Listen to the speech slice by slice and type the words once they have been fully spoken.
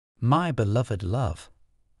My beloved love,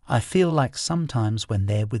 I feel like sometimes when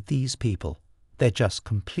they're with these people, they're just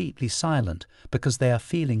completely silent because they are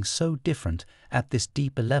feeling so different at this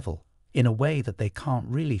deeper level in a way that they can't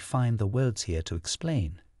really find the words here to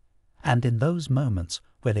explain. And in those moments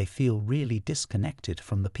where they feel really disconnected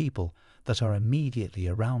from the people that are immediately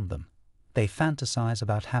around them, they fantasize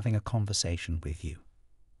about having a conversation with you.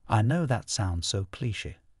 I know that sounds so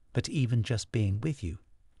cliché, but even just being with you,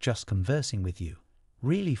 just conversing with you,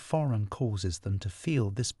 really foreign causes them to feel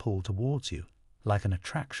this pull towards you, like an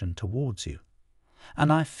attraction towards you.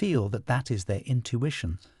 And I feel that that is their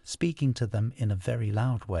intuition speaking to them in a very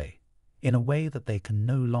loud way, in a way that they can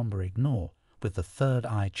no longer ignore with the third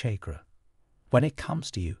eye chakra. When it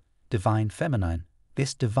comes to you, divine feminine,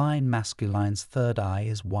 this divine masculine's third eye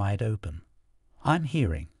is wide open. I'm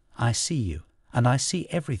hearing, I see you, and I see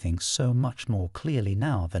everything so much more clearly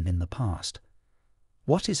now than in the past.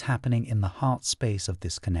 What is happening in the heart space of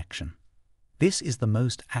this connection? This is the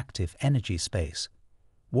most active energy space.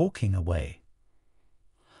 Walking away.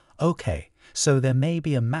 Okay, so there may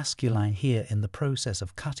be a masculine here in the process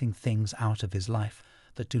of cutting things out of his life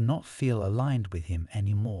that do not feel aligned with him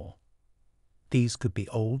anymore. These could be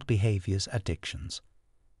old behaviors, addictions.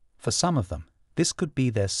 For some of them, this could be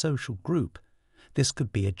their social group. This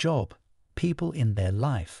could be a job, people in their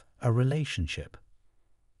life, a relationship.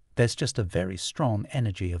 There's just a very strong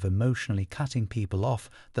energy of emotionally cutting people off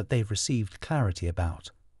that they've received clarity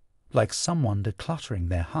about, like someone decluttering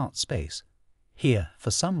their heart space. Here,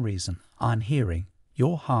 for some reason, I'm hearing,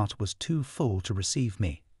 your heart was too full to receive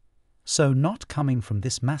me. So not coming from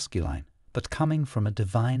this masculine, but coming from a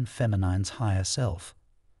divine feminine's higher self.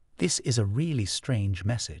 This is a really strange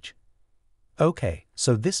message. Okay,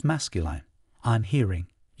 so this masculine, I'm hearing,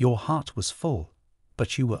 your heart was full,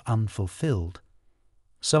 but you were unfulfilled.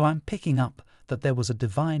 So I'm picking up that there was a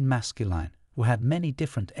divine masculine who had many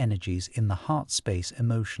different energies in the heart space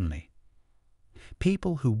emotionally.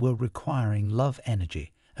 People who were requiring love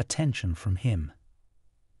energy, attention from him.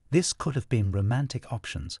 This could have been romantic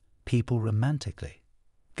options, people romantically.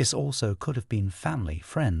 This also could have been family,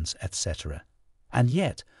 friends, etc. And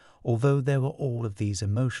yet, although there were all of these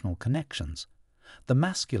emotional connections, the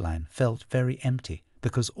masculine felt very empty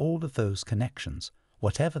because all of those connections,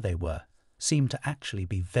 whatever they were, seemed to actually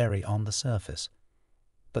be very on the surface.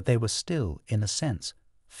 But they were still, in a sense,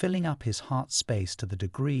 filling up his heart space to the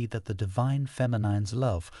degree that the divine feminine's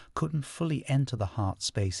love couldn't fully enter the heart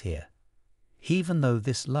space here. Even though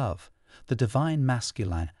this love, the divine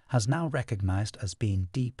masculine has now recognized as being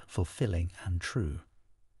deep, fulfilling, and true.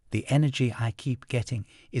 The energy I keep getting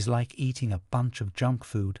is like eating a bunch of junk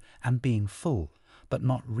food and being full, but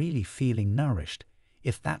not really feeling nourished,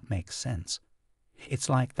 if that makes sense. It's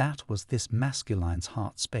like that was this masculine's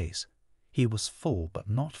heart space. He was full but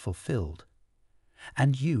not fulfilled.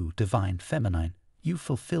 And you, divine feminine, you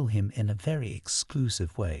fulfill him in a very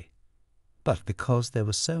exclusive way. But because there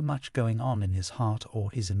was so much going on in his heart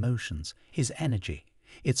or his emotions, his energy,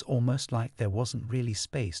 it's almost like there wasn't really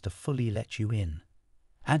space to fully let you in.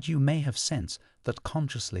 And you may have sensed that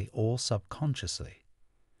consciously or subconsciously.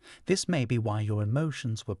 This may be why your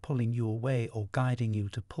emotions were pulling you away or guiding you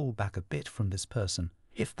to pull back a bit from this person,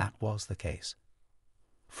 if that was the case.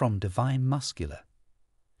 From divine muscular.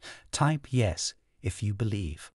 Type yes if you believe.